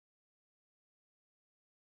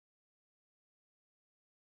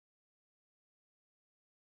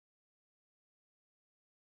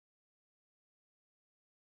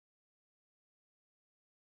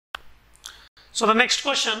So the next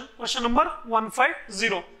question, question number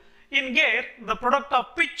 150. In gear, the product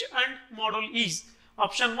of pitch and module is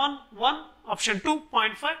option 1, 1, option 2,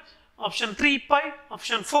 0.5, option 3, pi,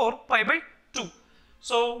 option 4, pi by 2.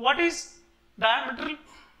 So what is diametral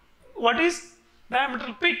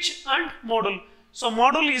pitch and module? So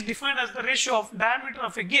module is defined as the ratio of diameter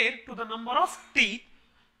of a gear to the number of teeth.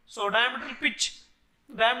 So diametral pitch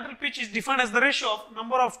is defined as the ratio of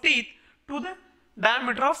number of teeth to the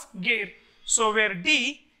diameter of gear. So where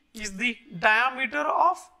D is the diameter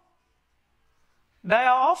of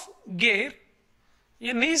gear,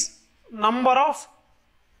 N is number of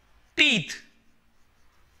teeth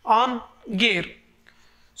on gear.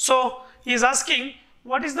 So he is asking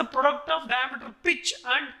what is the product of diameter pitch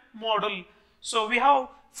and module. So we have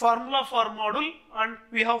formula for module and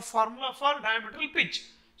we have formula for diametral pitch.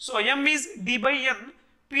 So M is D by N,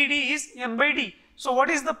 PD is N by D. So what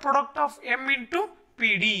is the product of M into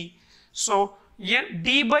PD? So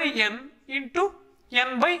D by N into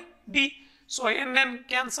N by D. So N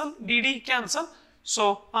cancel, DD cancel.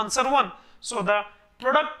 So answer 1. So the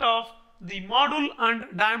product of the module and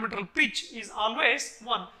diametral pitch is always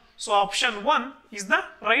 1. So option 1 is the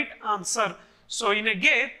right answer. So in a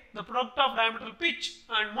gear, the product of diametral pitch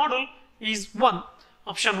and module is 1.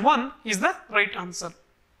 Option 1 is the right answer.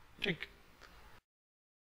 Thank you.